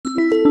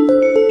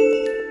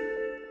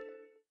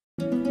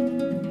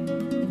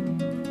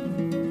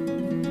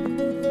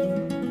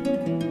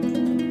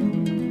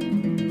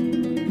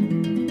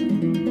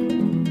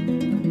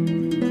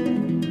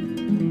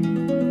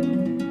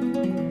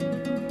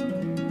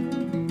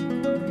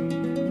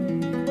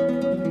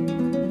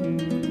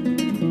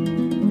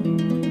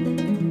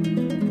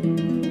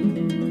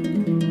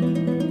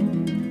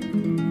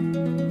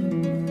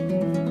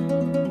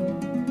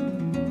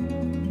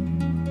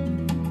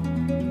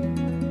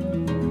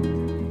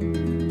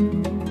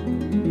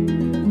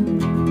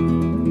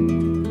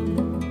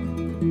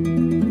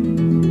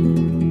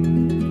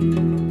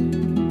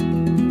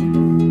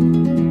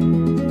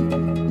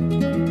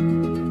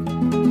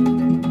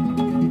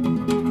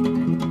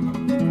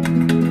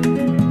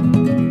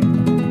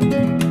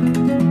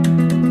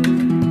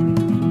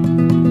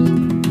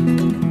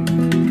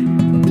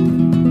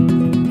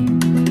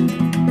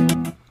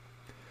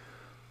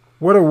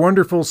What a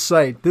wonderful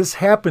sight. This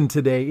happened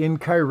today in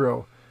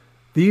Cairo.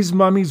 These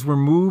mummies were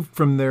moved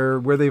from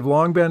where they've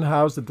long been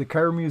housed at the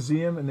Cairo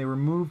Museum, and they were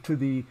moved to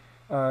the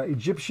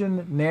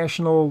Egyptian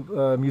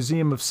National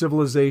Museum of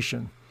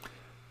Civilization.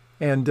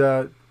 And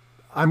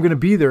I'm going to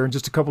be there in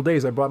just a couple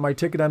days. I bought my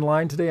ticket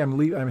online today.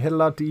 I'm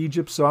headed out to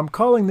Egypt, so I'm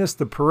calling this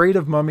the Parade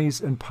of Mummies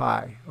and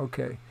Pi.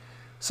 Okay.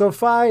 So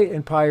Phi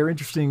and Pi are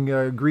interesting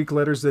Greek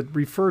letters that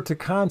refer to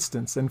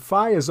constants, and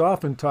Phi is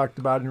often talked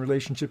about in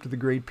relationship to the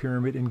Great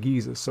Pyramid in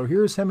Giza. So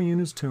here's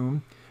Hemiunu's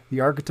tomb, the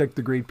architect of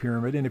the Great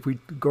Pyramid, and if we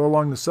go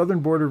along the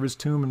southern border of his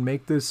tomb and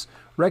make this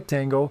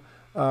rectangle,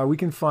 we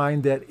can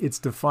find that it's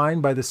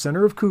defined by the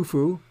center of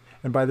Khufu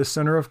and by the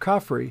center of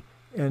Khafre,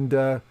 and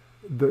the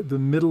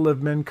middle of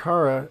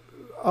Menkaura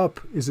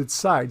up is its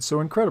side. So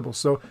incredible.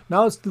 So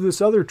now let's do this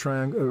other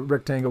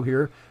rectangle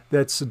here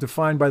that's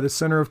defined by the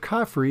center of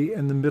Khafre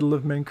and the middle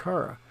of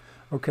Menkaura.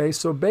 Okay,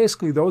 so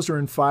basically those are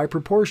in phi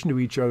proportion to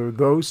each other,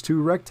 those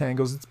two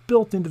rectangles. It's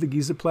built into the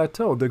Giza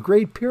Plateau. The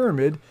Great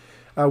Pyramid,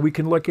 we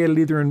can look at it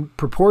either in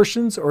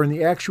proportions or in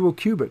the actual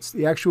cubits.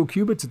 The actual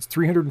cubits, it's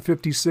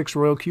 356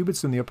 royal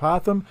cubits in the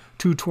apothem,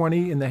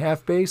 220 in the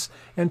half base,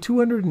 and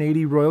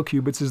 280 royal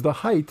cubits is the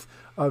height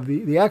of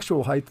the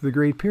actual height of the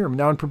Great Pyramid.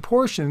 Now in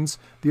proportions,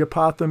 the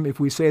apothem, if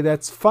we say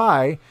that's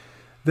phi,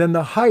 then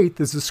the height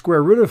is the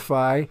square root of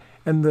phi,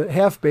 and the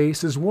half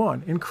base is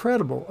 1.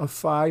 Incredible, a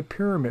phi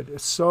pyramid.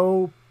 It's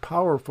so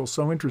powerful,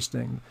 so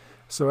interesting.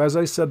 So as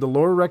I said, the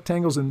lower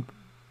rectangle's in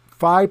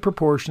phi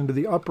proportion to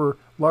the upper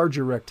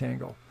larger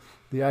rectangle.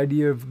 The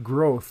idea of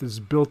growth is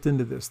built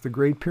into this. The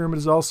Great Pyramid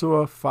is also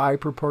a phi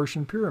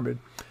proportion pyramid,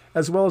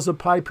 as well as a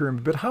pi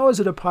pyramid. But how is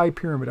it a pi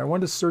pyramid? I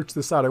wanted to search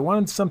this out. I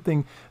wanted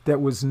something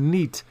that was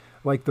neat,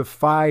 like the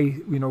phi,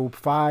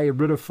 phi,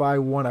 root of phi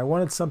 1. I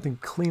wanted something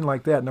clean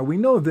like that. Now we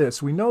know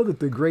this. We know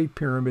that the Great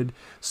Pyramid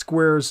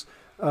squares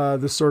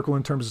the circle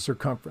in terms of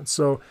circumference.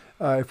 So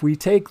if we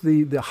take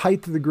the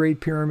height of the Great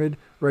Pyramid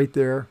right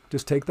there,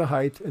 just take the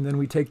height, and then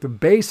we take the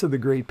base of the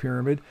Great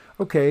Pyramid,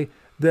 okay,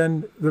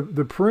 then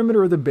the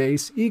perimeter of the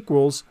base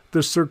equals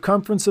the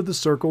circumference of the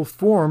circle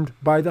formed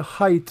by the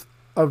height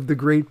of the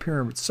Great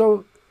Pyramid.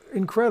 So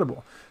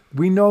incredible.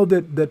 We know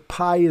that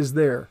pi is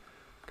there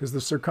because the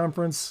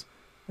circumference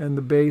and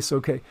the base,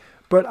 okay.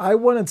 But I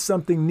wanted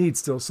something neat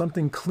still,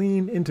 something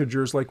clean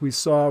integers like we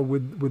saw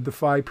with the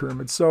phi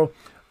pyramid. So,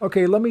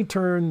 okay, let me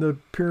turn the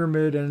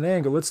pyramid at an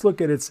angle. Let's look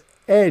at its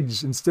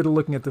edge instead of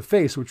looking at the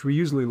face, which we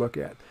usually look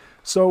at.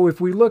 So if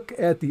we look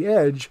at the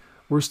edge,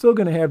 we're still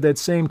going to have that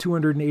same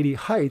 280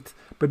 height,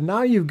 but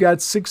now you've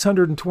got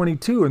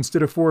 622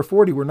 instead of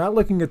 440. We're not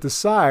looking at the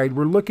side,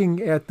 we're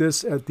looking at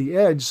this at the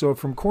edge. So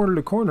from corner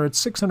to corner, it's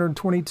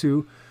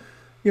 622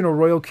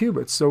 royal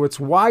cubits. So it's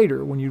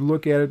wider when you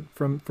look at it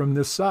from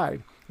this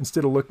side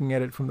instead of looking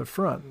at it from the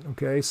front.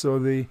 Okay, so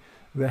the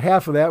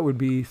half of that would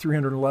be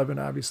 311,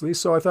 obviously.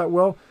 So I thought,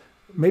 well,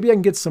 maybe I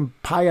can get some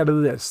pi out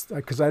of this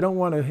because I don't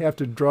want to have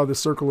to draw the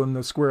circle in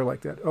the square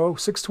like that. Oh,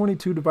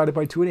 622 divided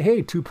by 280.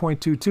 Hey,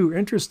 2.22.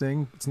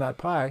 Interesting. It's not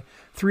pi.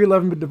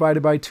 311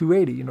 divided by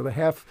 280. The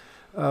half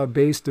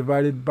base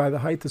divided by the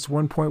height, that's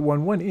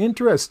 1.11.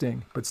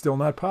 Interesting, but still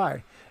not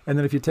pi. And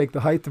then if you take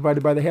the height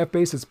divided by the half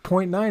base, it's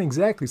 0.9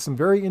 exactly. Some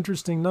very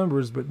interesting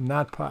numbers, but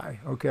not pi,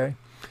 okay?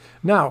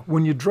 Now,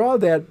 when you draw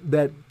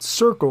that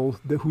circle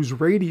whose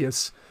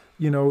radius,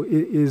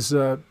 is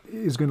going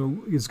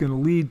to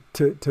lead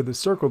to the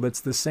circle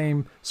that's the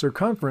same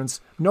circumference,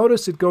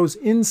 notice it goes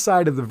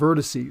inside of the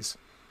vertices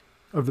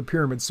of the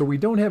pyramid. So we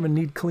don't have a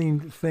neat,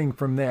 clean thing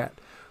from that.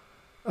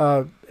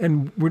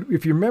 And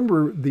if you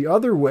remember the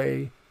other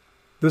way,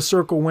 the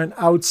circle went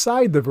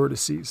outside the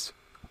vertices.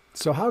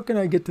 So how can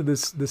I get to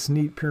this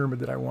neat pyramid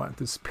that I want?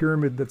 This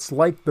pyramid that's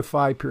like the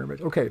phi pyramid.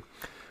 Okay,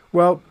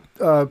 well,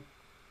 the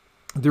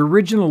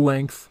original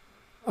length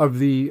of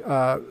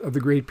the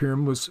Great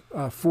Pyramid was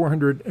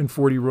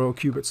 440 royal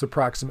cubits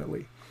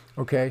approximately.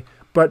 Okay,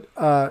 but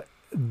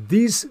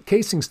these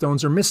casing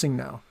stones are missing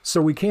now,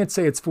 so we can't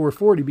say it's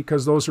 440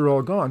 because those are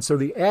all gone. So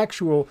the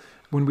actual,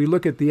 when we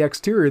look at the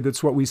exterior,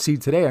 that's what we see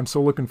today. I'm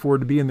so looking forward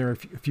to being there a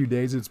few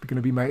days. It's going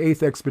to be my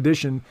 8th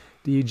expedition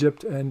to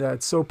Egypt, and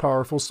it's so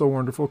powerful, so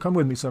wonderful. Come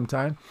with me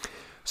sometime.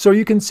 So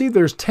you can see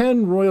there's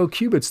 10 royal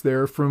cubits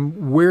there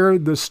from where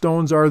the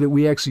stones are that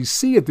we actually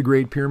see at the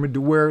Great Pyramid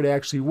to where it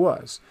actually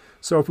was.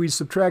 So if we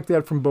subtract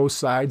that from both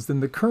sides, then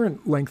the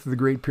current length of the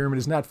Great Pyramid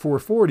is not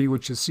 440,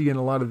 which you see in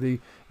a lot of the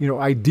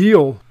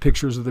ideal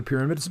pictures of the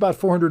pyramid. It's about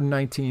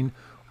 419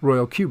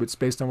 royal cubits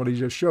based on what I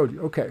just showed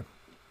you. Okay.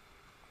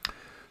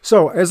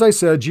 So as I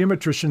said,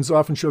 geometricians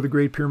often show the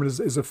Great Pyramid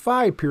as a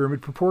phi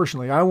pyramid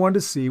proportionally. I wanted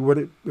to see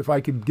if I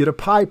could get a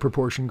pi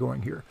proportion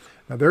going here.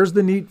 Now there's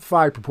the neat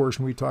phi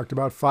proportion we talked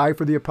about. Phi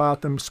for the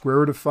apothem, square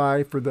root of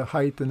phi for the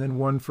height, and then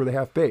 1 for the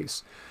half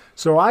base.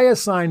 So I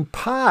assign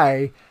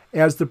pi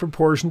as the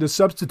proportion to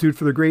substitute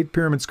for the Great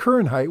Pyramid's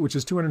current height, which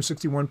is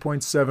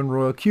 261.7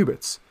 royal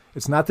cubits.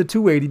 It's not the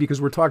 280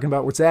 because we're talking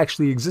about what's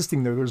actually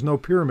existing there. There's no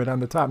pyramid on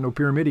the top, no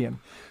pyramidion.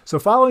 So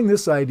following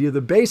this idea,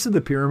 the base of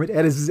the pyramid,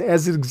 as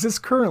it exists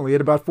currently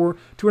at about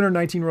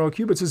 219 royal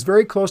cubits, is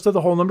very close to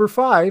the whole number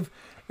 5,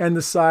 and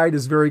the side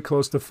is very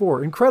close to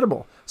 4.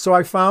 Incredible. So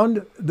I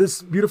found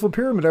this beautiful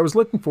pyramid I was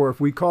looking for.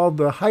 If we called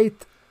the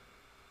height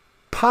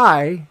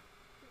pi,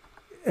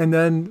 and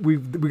then we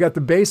got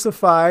the base of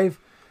 5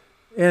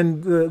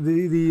 and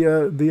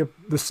the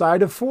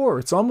side of 4.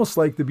 It's almost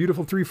like the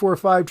beautiful 3, 4,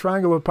 5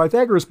 triangle of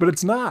Pythagoras, but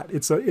it's not.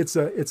 It's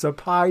a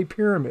pi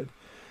pyramid.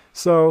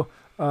 So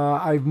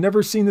I've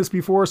never seen this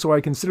before, so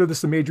I consider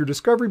this a major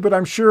discovery, but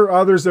I'm sure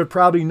others have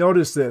probably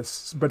noticed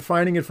this. But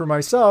finding it for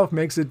myself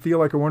makes it feel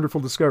like a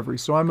wonderful discovery.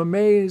 So I'm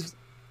amazed,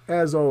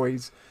 as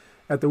always,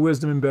 at the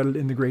wisdom embedded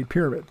in the Great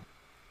Pyramid.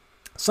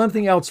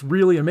 Something else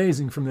really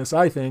amazing from this,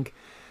 I think,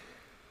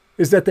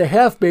 is that the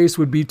half base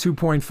would be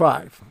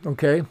 2.5,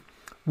 okay?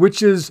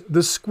 Which is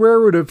the square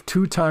root of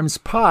 2 times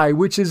pi,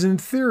 which is in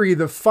theory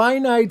the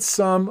finite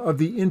sum of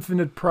the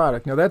infinite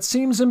product. Now that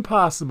seems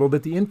impossible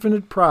that the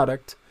infinite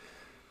product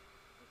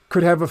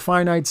could have a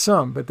finite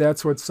sum, but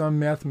that's what some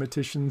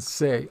mathematicians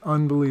say.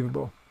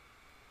 Unbelievable.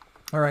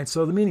 All right,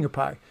 so the meaning of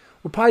pi.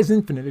 Well, pi is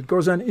infinite. It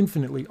goes on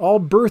infinitely. All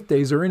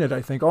birthdays are in it,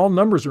 I think. All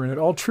numbers are in it.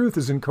 All truth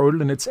is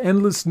encoded in its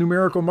endless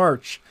numerical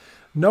march.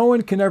 No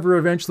one can ever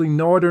eventually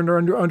know it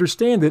or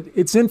understand it.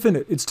 It's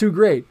infinite. It's too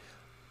great.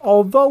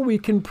 Although we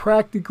can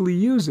practically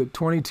use it,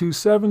 22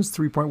 sevens,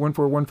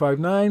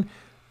 3.14159,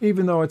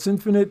 even though it's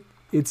infinite,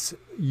 it's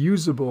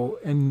usable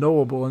and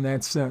knowable in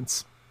that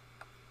sense.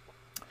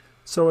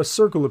 So a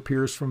circle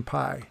appears from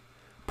pi.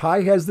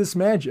 Pi has this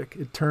magic.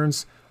 It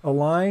turns a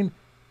line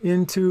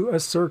into a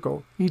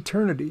circle.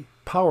 Eternity.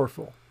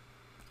 Powerful.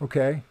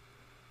 Okay?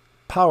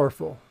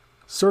 Powerful.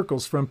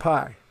 Circles from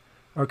pi.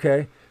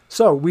 Okay?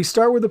 So we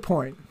start with a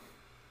point.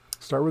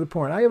 Start with a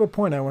point. I have a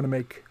point I want to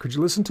make. Could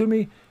you listen to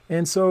me?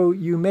 And so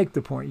you make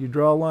the point. You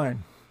draw a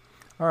line.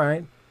 All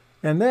right?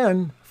 And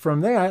then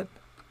from that,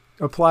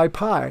 apply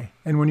pi.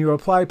 And when you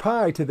apply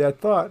pi to that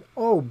thought,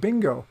 oh,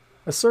 bingo,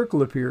 a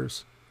circle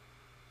appears.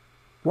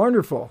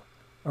 Wonderful.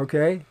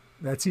 Okay?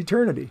 That's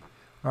eternity.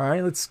 All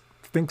right? Let's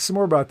think some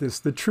more about this.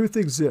 The truth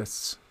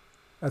exists.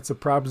 That's a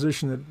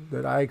proposition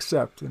that I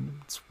accept,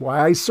 and it's why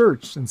I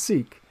search and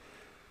seek.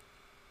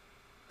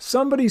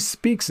 Somebody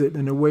speaks it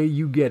in a way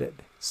you get it.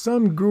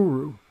 Some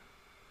guru,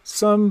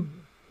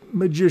 some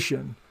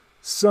magician,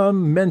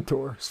 some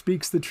mentor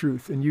speaks the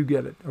truth and you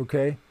get it,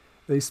 okay?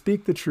 They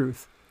speak the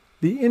truth.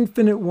 The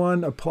Infinite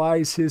One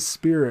applies his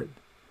spirit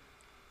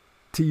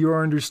to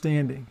your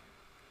understanding.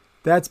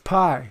 That's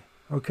pi,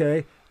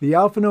 okay? The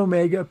Alpha and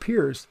Omega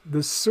appears.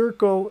 The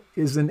circle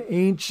is an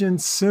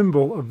ancient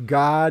symbol of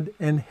God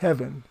and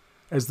heaven,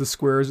 as the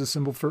square is a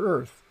symbol for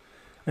earth.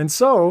 And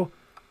so,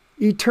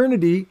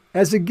 eternity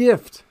as a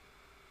gift.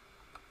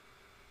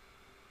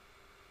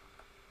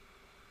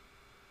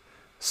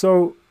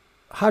 So,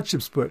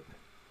 Hatshepsut,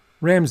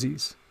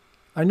 Ramses,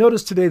 I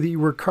noticed today that you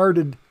were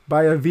carted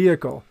by a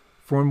vehicle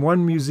from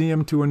one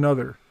museum to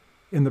another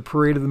in the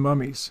Parade of the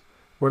Mummies.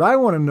 What I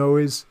want to know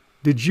is,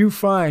 did you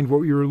find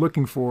what you were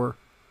looking for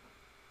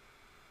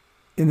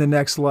in the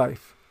next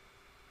life?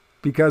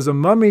 Because a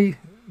mummy,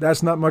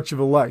 that's not much of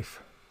a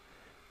life.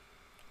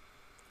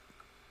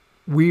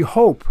 We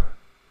hope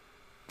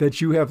that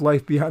you have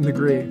life beyond the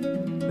grave.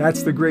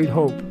 That's the great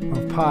hope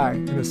of pi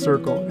in a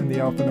circle in the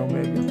Alpha and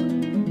Omega.